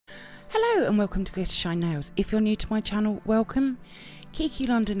Hello and welcome to glittershinenails. If you're new to my channel, welcome. Kiki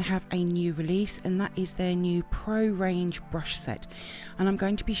London have a new release, and that is their new Pro Range brush set, and I'm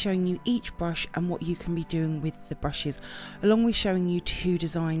going to be showing you each brush and what you can be doing with the brushes, along with showing you 2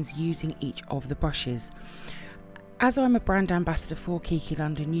 designs using each of the brushes. As I'm a brand ambassador for Kiki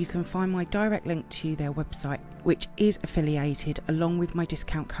London, you can find my direct link to their website, which is affiliated, along with my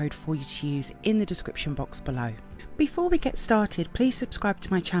discount code for you to use in the description box below. Before we get started, please subscribe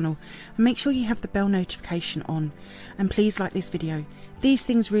to my channel and make sure you have the bell notification on, and please like this video. These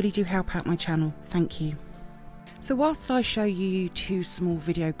things really do help out my channel, thank you. So whilst I show you 2 small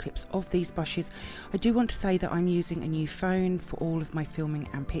video clips of these brushes, I do want to say that I'm using a new phone for all of my filming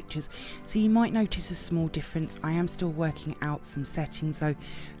and pictures, so you might notice a small difference. I am still working out some settings though,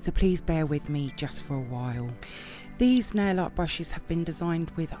 so please bear with me just for a while. These nail art brushes have been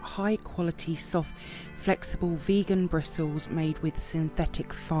designed with high quality, soft, flexible vegan bristles made with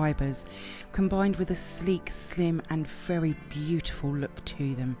synthetic fibres, combined with a sleek, slim and very beautiful look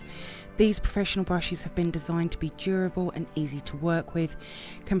to them. These professional brushes have been designed to be durable and easy to work with,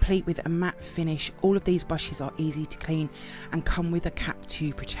 complete with a matte finish. All of these brushes are easy to clean and come with a cap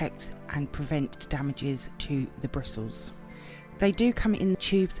to protect and prevent damages to the bristles. They do come in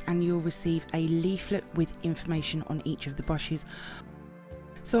tubes, and you'll receive a leaflet with information on each of the brushes.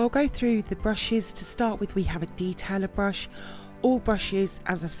 So I'll go through the brushes. To start with, we have a detailer brush. All brushes,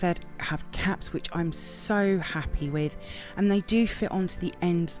 as I've said, have caps, which I'm so happy with, and they do fit onto the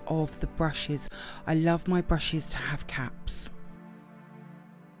ends of the brushes. I love my brushes to have caps.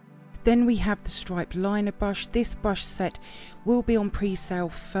 Then we have the striped liner brush. This brush set will be on pre-sale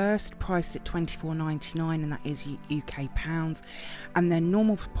first, priced at £24.99, and that is UK pounds, and then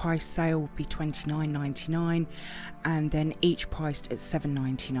normal price sale will be £29.99, and then each priced at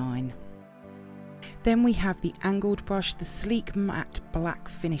 £7.99. Then we have the angled brush. The sleek matte black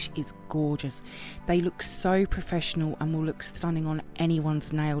finish is gorgeous. They look so professional and will look stunning on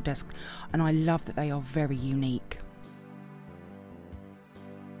anyone's nail desk, and I love that they are very unique.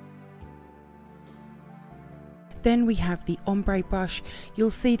 Then we have the ombre brush. You'll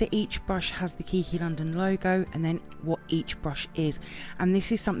see that each brush has the Kiki London logo and then what each brush is, and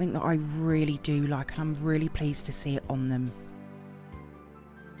this is something that I really do like, and I'm really pleased to see it on them.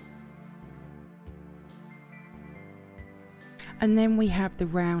 And then we have the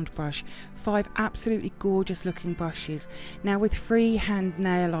round brush. 5 absolutely gorgeous looking brushes. Now with freehand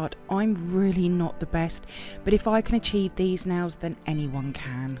nail art, I'm really not the best, but if I can achieve these nails, then anyone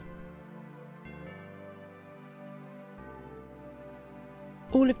can.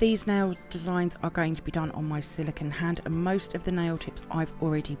 All of these nail designs are going to be done on my silicone hand, and most of the nail tips I've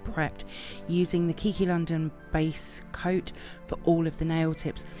already prepped using the Kiki London base coat for all of the nail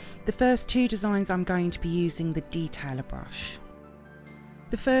tips. The first 2 designs I'm going to be using the detailer brush.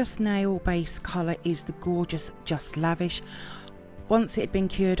 The first nail base colour is the gorgeous Just Lavish. Once it had been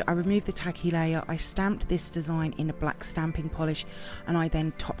cured, I removed the tacky layer, I stamped this design in a black stamping polish, and I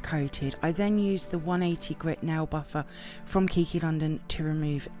then top coated. I then used the 180 grit nail buffer from Kiki London to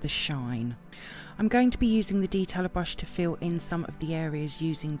remove the shine. I'm going to be using the detailer brush to fill in some of the areas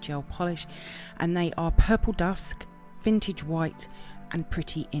using gel polish, and they are Purple Dusk, Vintage White and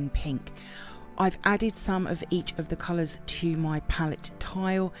Pretty in Pink. I've added some of each of the colours to my palette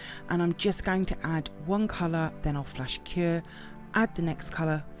tile, and I'm just going to add one colour, then I'll flash cure, add the next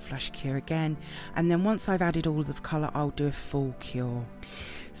colour, flash cure again, and then once I've added all of the colour, I'll do a full cure.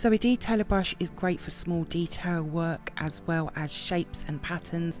 So a detailer brush is great for small detail work, as well as shapes and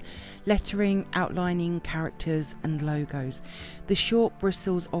patterns, lettering, outlining, characters and logos. The short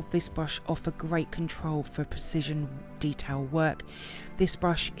bristles of this brush offer great control for precision detail work. This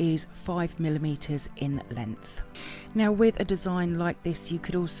brush is 5mm in length. Now with a design like this, you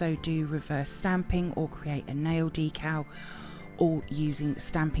could also do reverse stamping or create a nail decal, all using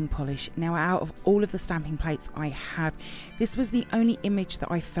stamping polish. Now out of all of the stamping plates I have, this was the only image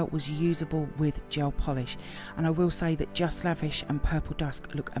that I felt was usable with gel polish, and I will say that Just Lavish and Purple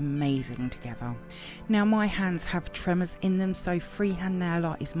Dusk look amazing together. Now my hands have tremors in them, so freehand nail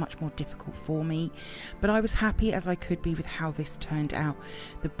art is much more difficult for me, but I was happy as I could be with how this turned out.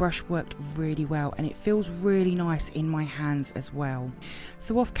 The brush worked really well, and it feels really nice in my hands as well.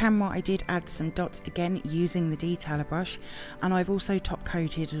 So off camera I did add some dots again using the detailer brush, and I've also top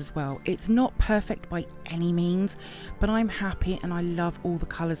coated as well. It's not perfect by any means, but I'm happy and I love all the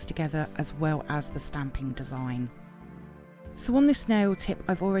colours together as well as the stamping design. So on this nail tip,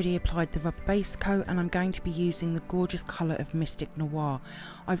 I've already applied the rubber base coat, and I'm going to be using the gorgeous colour of Mystic Noir.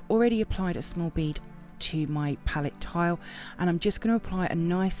 I've already applied a small bead to my palette tile, and I'm just going to apply a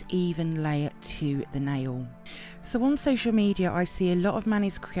nice even layer to the nail. So on social media I see a lot of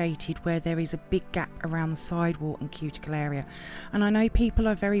manis created where there is a big gap around the sidewall and cuticle area, and I know people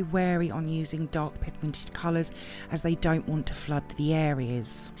are very wary on using dark pigmented colours as they don't want to flood the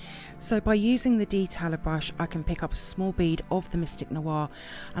areas. So by using the detailer brush I can pick up a small bead of the Mystic Noir,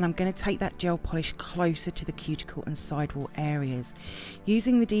 and I'm going to take that gel polish closer to the cuticle and sidewall areas.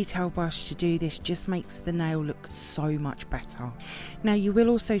 Using the detail brush to do this just makes the nail look so much better. Now you will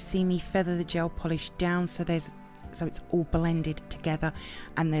also see me feather the gel polish down so it's all blended together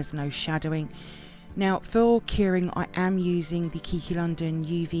and there's no shadowing. Now for curing I am using the Kiki London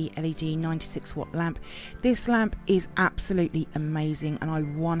UV LED 96 watt lamp. This lamp is absolutely amazing and I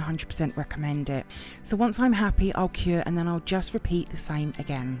 100% recommend it. So once I'm happy I'll cure and then I'll just repeat the same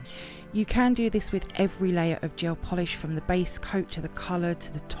again. You can do this with every layer of gel polish, from the base coat to the colour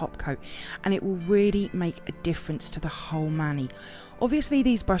to the top coat, and it will really make a difference to the whole mani. Obviously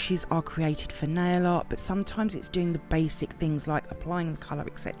these brushes are created for nail art, but sometimes it's doing the basic things like applying the colour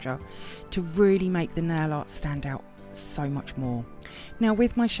etc. to really make the nail art stand out so much more. Now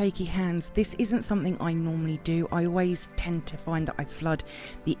with my shaky hands, this isn't something I normally do. I always tend to find that I flood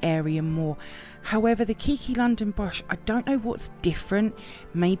the area more. However, the Kiki London brush, I don't know what's different.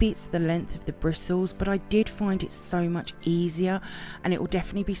 Maybe it's the length of the bristles, but I did find it so much easier, and it will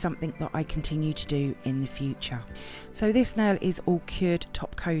definitely be something that I continue to do in the future. So this nail is all cured,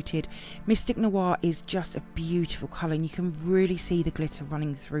 top coated. Mystic Noir is just a beautiful colour, and you can really see the glitter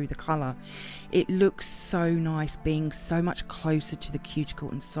running through the colour. It looks so nice being so much closer to the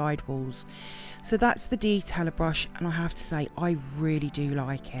cuticle and side walls. So that's the detailer brush, and I have to say I really do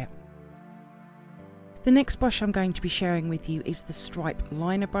like it. The next brush I'm going to be sharing with you is the stripe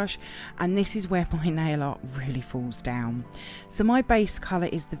liner brush, and this is where my nail art really falls down. So my base colour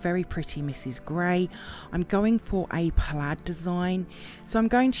is the very pretty Mrs. Grey. I'm going for a plaid design, so I'm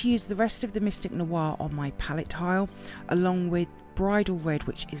going to use the rest of the Mystic Noir on my palette tile along with Bridal Red,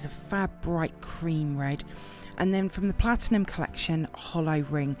 which is a fab bright cream red, and then from the Platinum collection, Hollow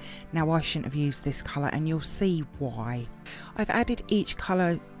Ring. Now I shouldn't have used this colour and you'll see why. I've added each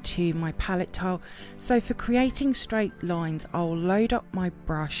colour to my palette tile, so for creating straight lines I'll load up my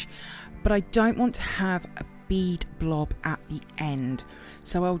brush, but I don't want to have a bead blob at the end,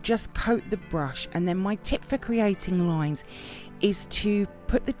 so I'll just coat the brush. And then my tip for creating lines is to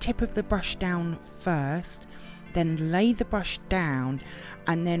put the tip of the brush down first, then lay the brush down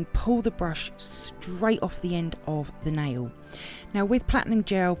and then pull the brush straight off the end of the nail. Now with platinum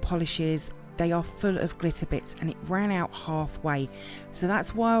gel polishes, they are full of glitter bits and it ran out halfway, so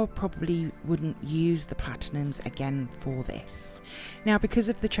that's why I probably wouldn't use the platinums again for this. Now because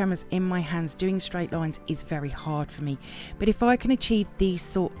of the tremors in my hands, doing straight lines is very hard for me, but if I can achieve these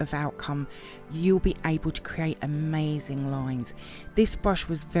sort of outcome, you'll be able to create amazing lines. This brush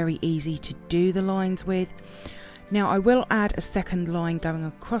was very easy to do the lines with. Now I will add a second line going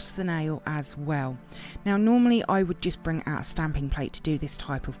across the nail as well. Now normally I would just bring out a stamping plate to do this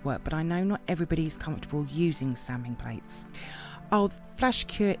type of work, but I know not everybody is comfortable using stamping plates. I'll flash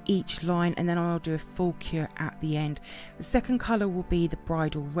cure each line and then I'll do a full cure at the end. The second colour will be the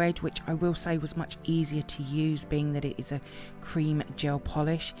Bridal Red, which I will say was much easier to use being that it is a cream gel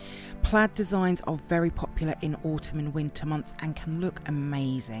polish. Plaid designs are very popular in autumn and winter months and can look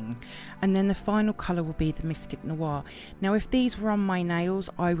amazing. And then the final colour will be the Mystic Noir. Now if these were on my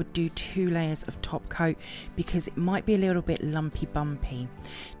nails I would do 2 layers of top coat because it might be a little bit lumpy bumpy.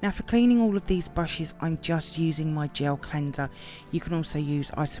 Now for cleaning all of these brushes I'm just using my gel cleanser. You can also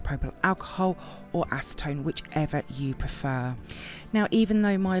use isopropyl alcohol or acetone, whichever you prefer. Now even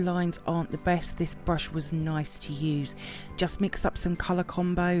though my lines aren't the best, this brush was nice to use. Just mix up some colour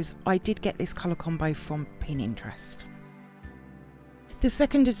combos. I did get this colour combo from Pinterest. The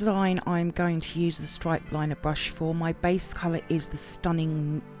second design I'm going to use the stripe liner brush for. My base colour is the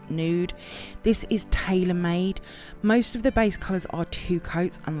Stunning Nude. This is tailor-made. Most of the base colours are 2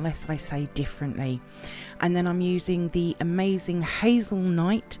 coats unless I say differently. And then I'm using the Amazing Hazel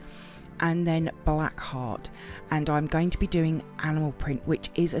Night and then Black Heart, and I'm going to be doing Animal Print, which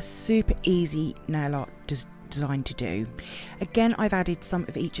is a super easy nail art design to do. Again, I've added some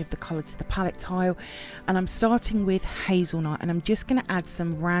of each of the colours to the palette tile, and I'm starting with Hazelnut, and I'm just going to add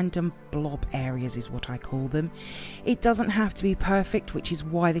some random blob areas is what I call them. It doesn't have to be perfect, which is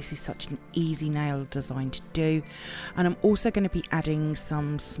why this is such an easy nail design to do. And I'm also going to be adding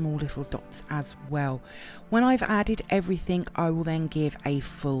some small little dots as well. When I've added everything, I will then give a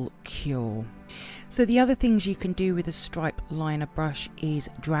full cure. So the other things you can do with a stripe liner brush is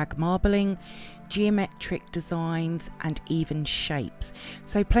drag marbling, geometric designs and even shapes.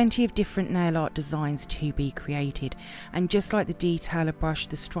 So plenty of different nail art designs to be created, and just like the detailer brush,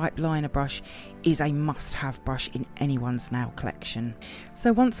 the stripe liner brush is a must-have brush in anyone's nail collection.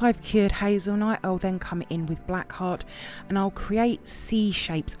 So once I've cured hazelnut, I'll then come in with black heart and I'll create C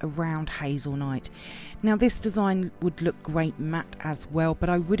shapes around hazelnut. Now this design would look great matte as well, but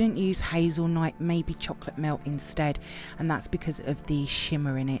I wouldn't use hazelnut, maybe chocolate melt instead, and that's because of the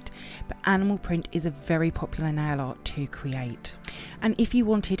shimmer in it. But animal print is a very popular nail art to create. And if you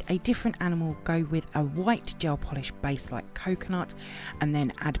wanted a different animal, go with a white gel polish base like coconut and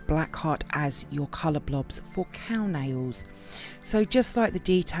then add black heart as your colour blobs for cow nails. So just like the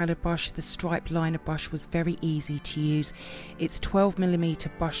detailer brush, the stripe liner brush was very easy to use. Its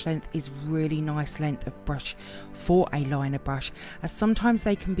 12mm brush length is really nice length of brush for a liner brush, as sometimes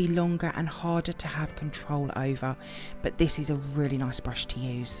they can be longer and harder to have control over, but this is a really nice brush to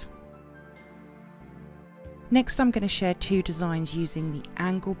use. Next I'm going to share two designs using the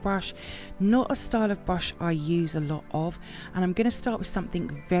angle brush, not a style of brush I use a lot of, and I'm going to start with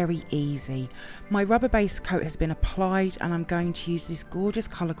something very easy. My rubber base coat has been applied and I'm going to use this gorgeous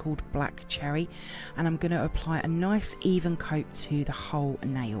colour called Black Cherry, and I'm going to apply a nice even coat to the whole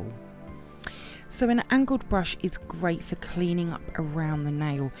nail. So an angled brush is great for cleaning up around the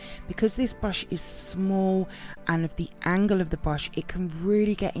nail. Because this brush is small and of the angle of the brush, it can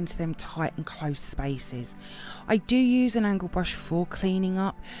really get into them tight and close spaces. I do use an angle brush for cleaning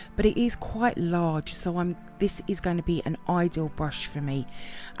up, but it is quite large, so this is going to be an ideal brush for me.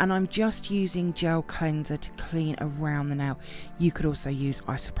 And I'm just using gel cleanser to clean around the nail. You could also use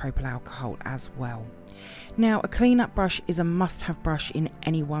isopropyl alcohol as well. Now a cleanup brush is a must-have brush in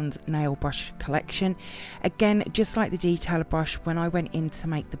anyone's nail brush collection. Again, just like the detailer brush, when I went in to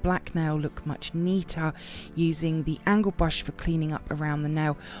make the black nail look much neater, using the angle brush for cleaning up around the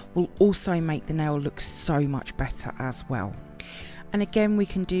nail will also make the nail look so much better as well. And again, we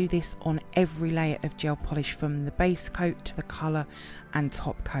can do this on every layer of gel polish, from the base coat to the colour and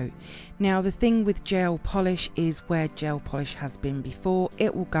top coat. Now the thing with gel polish is where gel polish has been before,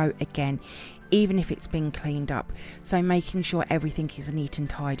 it will go again, even if it's been cleaned up. So making sure everything is neat and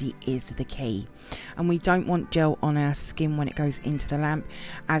tidy is the key. And we don't want gel on our skin when it goes into the lamp,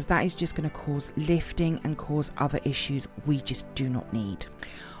 as that is just going to cause lifting and cause other issues we just do not need.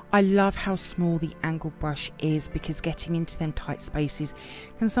 I love how small the angle brush is, because getting into them tight spaces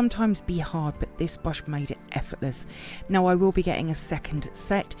can sometimes be hard, but this brush made it effortless. Now I will be getting a second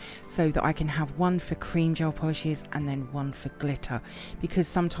set so that I can have one for cream gel polishes and then one for glitter, because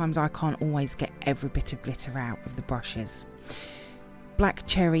sometimes I can't always get every bit of glitter out of the brushes. Black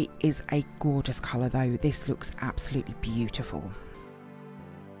Cherry is a gorgeous colour though, this looks absolutely beautiful.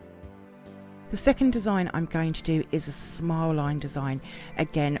 The second design I'm going to do is a smile line design,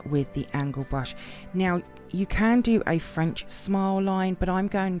 again with the angle brush. Now you can do a French smile line, but I'm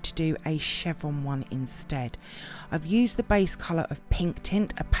going to do a chevron one instead. I've used the base colour of pink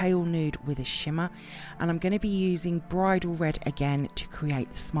tint, a pale nude with a shimmer, and I'm going to be using bridal red again to create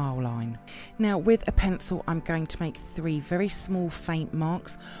the smile line. Now with a pencil I'm going to make 3 very small faint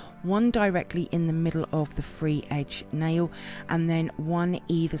marks, one directly in the middle of the free edge nail and then one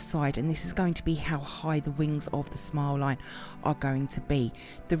either side, and this is going to be how high the wings of the smile line are going to be.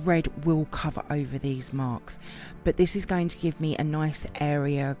 The red will cover over these marks, but this is going to give me a nice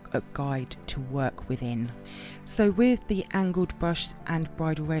area guide to work within. So with the angled brush and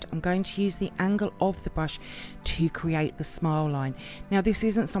bridal red, I'm going to use the angle of the brush to create the smile line. Now this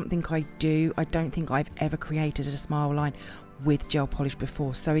isn't something I do, I don't think I've ever created a smile line with gel polish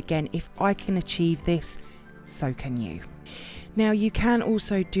before, so again, if I can achieve this, so can you. Now you can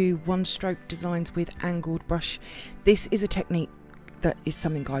also do one stroke designs with angled brush. This is a technique that is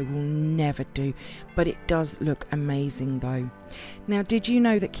something I will never do, but it does look amazing though. Now did you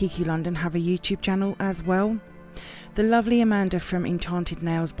know that Kiki London have a YouTube channel as well? The lovely Amanda from Enchanted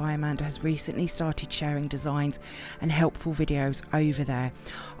Nails by Amanda has recently started sharing designs and helpful videos over there.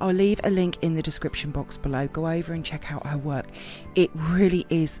 I'll leave a link in the description box below. Go over and check out her work. It really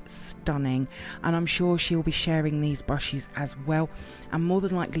is stunning, and I'm sure she'll be sharing these brushes as well, and more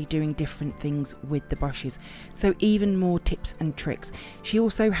than likely doing different things with the brushes, so even more tips and tricks. She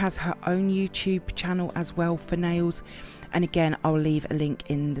also has her own YouTube channel as well for nails, and again I'll leave a link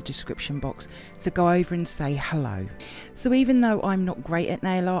in the description box, so go over and say hello. So even though I'm not great at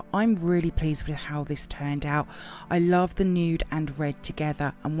nail art, I'm really pleased with how this turned out. I love the nude and red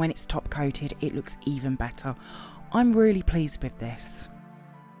together, and when it's top coated it looks even better. I'm really pleased with this.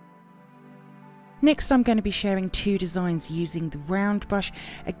 Next, I'm going to be sharing two designs using the round brush.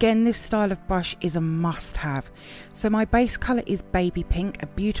 Again, this style of brush is a must-have. So my base colour is baby pink, a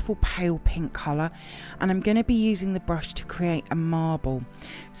beautiful pale pink colour, and I'm going to be using the brush to create a marble.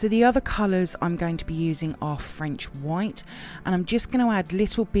 So the other colours I'm going to be using are French white, and I'm just going to add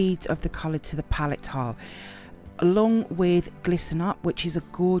little beads of the colour to the palette tile, along with Glisten Up, which is a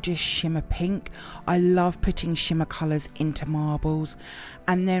gorgeous shimmer pink. I love putting shimmer colours into marbles.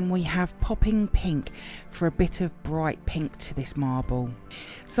 And then we have Popping Pink for a bit of bright pink to this marble.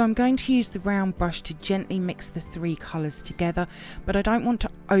 So I'm going to use the round brush to gently mix the three colours together, but I don't want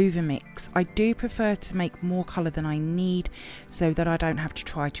to over mix. I do prefer to make more colour than I need so that I don't have to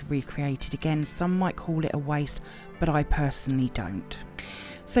try to recreate it again. Some might call it a waste, but I personally don't.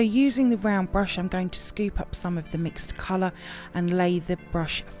 So using the round brush, I'm going to scoop up some of the mixed colour and lay the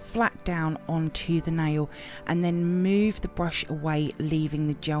brush flat down onto the nail, and then move the brush away, leaving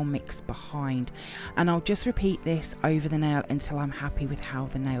the gel mix behind. And I'll just repeat this over the nail until I'm happy with how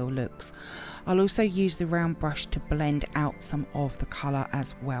the nail looks. I'll also use the round brush to blend out some of the colour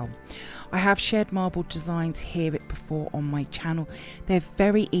as well. I have shared marble designs here before on my channel. They're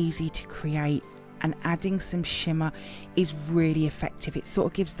very easy to create, and adding some shimmer is really effective. It sort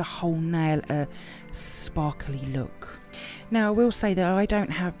of gives the whole nail a sparkly look. Now, I will say that I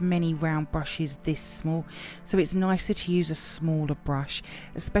don't have many round brushes this small, so it's nicer to use a smaller brush,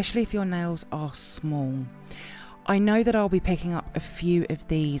 especially if your nails are small. I know that I'll be picking up a few of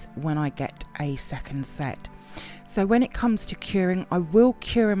these when I get a second set. So when it comes to curing, I will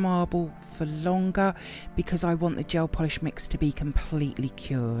cure a marble for longer because I want the gel polish mix to be completely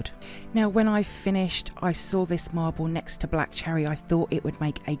cured. Now, when I finished, I saw this marble next to Black Cherry. I thought it would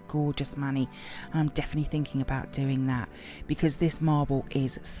make a gorgeous mani, and I'm definitely thinking about doing that because this marble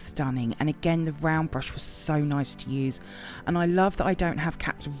is stunning. And again, the round brush was so nice to use, and I love that I don't have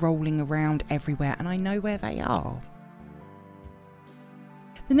caps rolling around everywhere and I know where they are.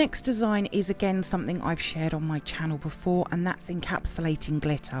 The next design is again something I've shared on my channel before, and that's encapsulating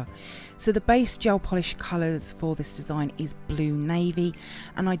glitter. So the base gel polish colours for this design is blue navy,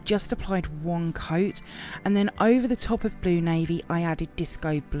 and I just applied one coat, and then over the top of blue navy I added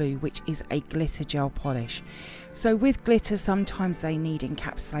disco blue, which is a glitter gel polish. So with glitter, sometimes they need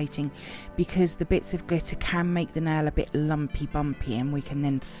encapsulating because the bits of glitter can make the nail a bit lumpy bumpy, and we can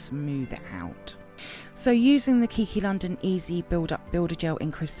then smooth it out. So using the Kiki London Easy Build Up Builder Gel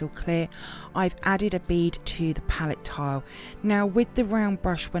in Crystal Clear, I've added a bead to the palette tile. Now with the round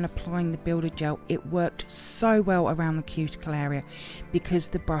brush, when applying the builder gel, it worked so well around the cuticle area because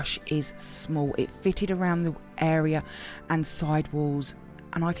the brush is small. It fitted around the area and side walls,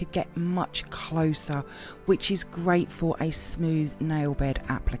 and I could get much closer, which is great for a smooth nail bed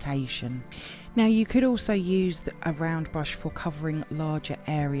application. Now you could also use a round brush for covering larger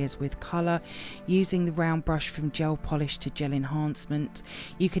areas with colour, using the round brush from gel polish to gel enhancement.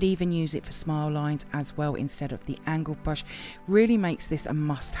 You could even use it for smile lines as well instead of the angled brush. Really makes this a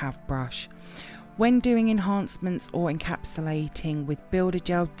must-have brush. When doing enhancements or encapsulating with builder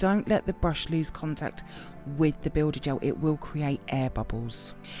gel, don't let the brush lose contact with the builder gel. It will create air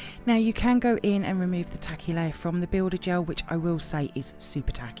bubbles. Now you can go in and remove the tacky layer from the builder gel, which I will say is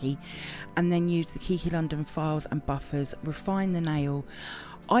super tacky, and then use the Kiki London files and buffers, refine the nail.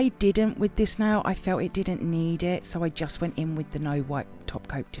 I didn't with this nail. I felt it didn't need it, so I just went in with the no wipe top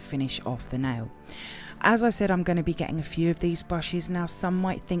coat to finish off the nail. As I said, I'm going to be getting a few of these brushes. Now some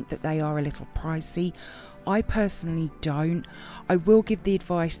might think that they are a little pricey. I personally don't. I will give the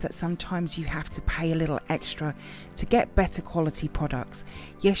advice that sometimes you have to pay a little extra to get better quality products.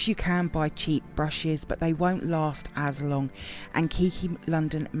 Yes, you can buy cheap brushes, but they won't last as long, and Kiki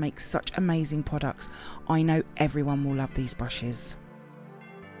London makes such amazing products. I know everyone will love these brushes.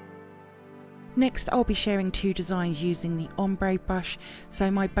 Next, I'll be sharing two designs using the ombre brush.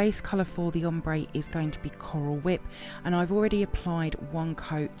 So my base colour for the ombre is going to be Coral Whip, and I've already applied one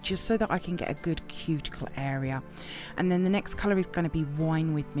coat just so that I can get a good cuticle area. And then the next colour is going to be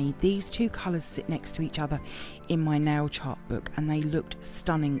Wine With Me. These two colours sit next to each other in my nail chart book, and they looked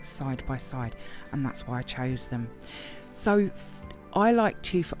stunning side by side, and that's why I chose them. So I like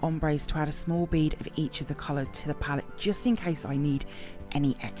to, for ombres, to add a small bead of each of the colour to the palette just in case I need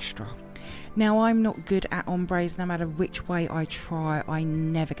any extra. Now I'm not good at ombres. No matter which way I try, I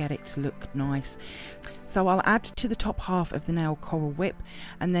never get it to look nice. So I'll add to the top half of the nail Coral Whip,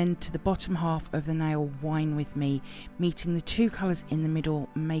 and then to the bottom half of the nail Wine With Me, meeting the two colours in the middle,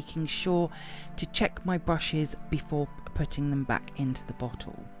 making sure to check my brushes before putting them back into the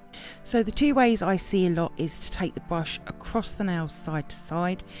bottle. So the two ways I see a lot is to take the brush across the nail side to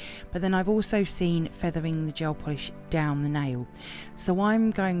side, but then I've also seen feathering the gel polish down the nail. So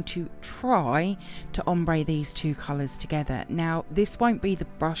I'm going to try to ombre these two colours together. Now this won't be the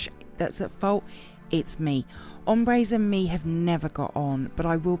brush that's at fault, it's me. Ombres and me have never got on, but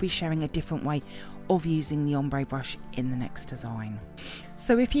I will be sharing a different way of using the ombre brush in the next design.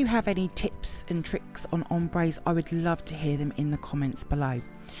 So if you have any tips and tricks on ombres, I would love to hear them in the comments below.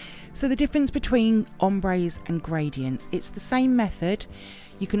 So the difference between ombres and gradients, it's the same method.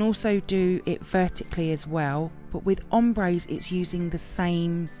 You can also do it vertically as well, but with ombres it's using the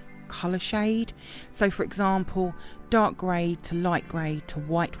same colour shade. So for example, dark grey to light grey to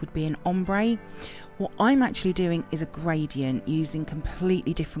white would be an ombre. What I'm actually doing is a gradient using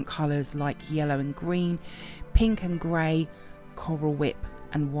completely different colours like yellow and green, pink and grey, coral whip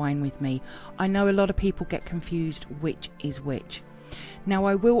and wine with me. I know a lot of people get confused which is which. Now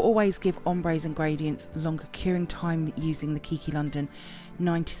I will always give ombres and gradients longer curing time using the Kiki London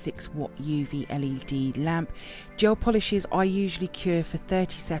 96 watt UV LED lamp. Gel polishes I usually cure for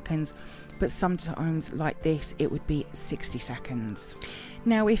 30 seconds, but sometimes like this it would be 60 seconds.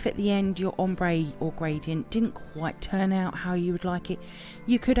 Now if at the end your ombre or gradient didn't quite turn out how you would like it,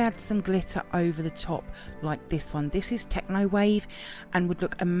 you could add some glitter over the top like this one. This is Techno Wave and would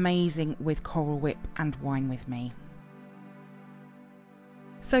look amazing with coral whip and wine with me.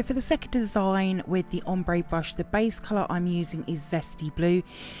 So for the second design with the ombre brush, the base colour I'm using is Zesty Blue.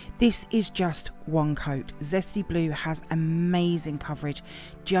 This is just one coat. Zesty Blue has amazing coverage,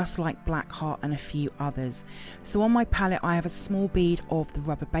 just like Black Heart and a few others. So on my palette I have a small bead of the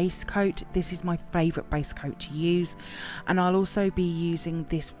rubber base coat. This is my favourite base coat to use, and I'll also be using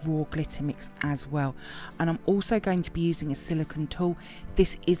this raw glitter mix as well. And I'm also going to be using a silicone tool.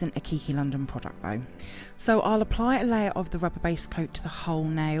 This isn't a Kiki London product though. So I'll apply a layer of the rubber base coat to the whole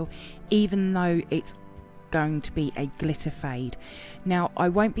nail, even though it's going to be a glitter fade. Now I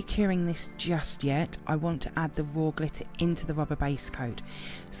won't be curing this just yet. I want to add the raw glitter into the rubber base coat.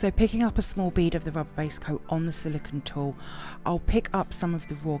 So picking up a small bead of the rubber base coat on the silicone tool, I'll pick up some of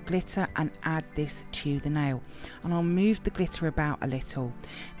the raw glitter and add this to the nail, and I'll move the glitter about a little.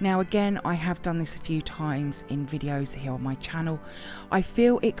 Now again, I have done this a few times in videos here on my channel. I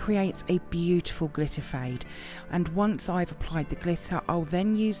feel it creates a beautiful glitter fade, and once I've applied the glitter, I'll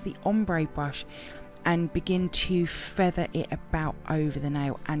then use the ombre brush and begin to feather it about over the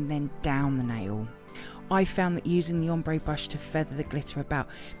nail and then down the nail. I found that using the ombre brush to feather the glitter about,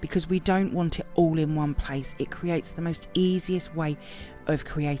 because we don't want it all in one place, it creates the most easiest way of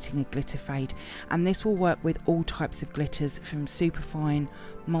creating a glitter fade, and this will work with all types of glitters from superfine,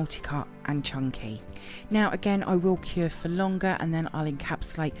 multi-cut and chunky. Now again, I will cure for longer and then I'll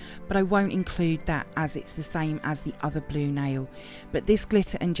encapsulate, but I won't include that as it's the same as the other blue nail. But this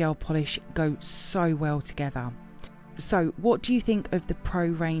glitter and gel polish go so well together. So what do you think of the Pro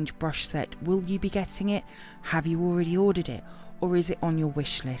Range brush set? Will you be getting it? Have you already ordered it? Or is it on your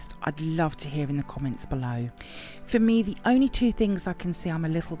wish list? I'd love to hear in the comments below. For me, the only two things I can see I'm a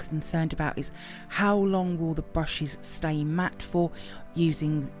little concerned about is how long will the brushes stay matte for,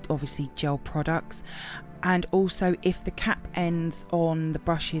 using obviously gel products, and also if the cap ends on the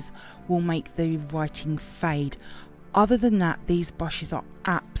brushes will make the writing fade. Other than that, these brushes are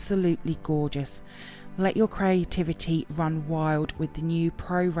absolutely gorgeous. Let your creativity run wild with the new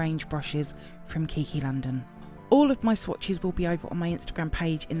Pro Range brushes from Kiki London. All of my swatches will be over on my Instagram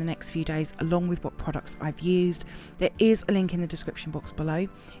page in the next few days, along with what products I've used. There is a link in the description box below.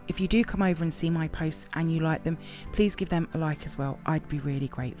 If you do come over and see my posts and you like them, please give them a like as well. I'd be really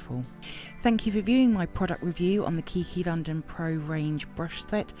grateful. Thank you for viewing my product review on the Kiki London Pro Range brush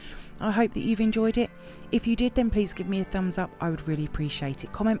set. I hope that you've enjoyed it. If you did, then please give me a thumbs up. I would really appreciate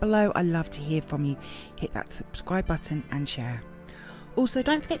it. Comment below. I love to hear from you. Hit that subscribe button and share. Also,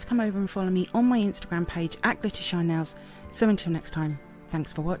 don't forget to come over and follow me on my Instagram page at glittershinenails. So until next time,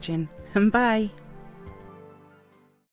 thanks for watching and bye.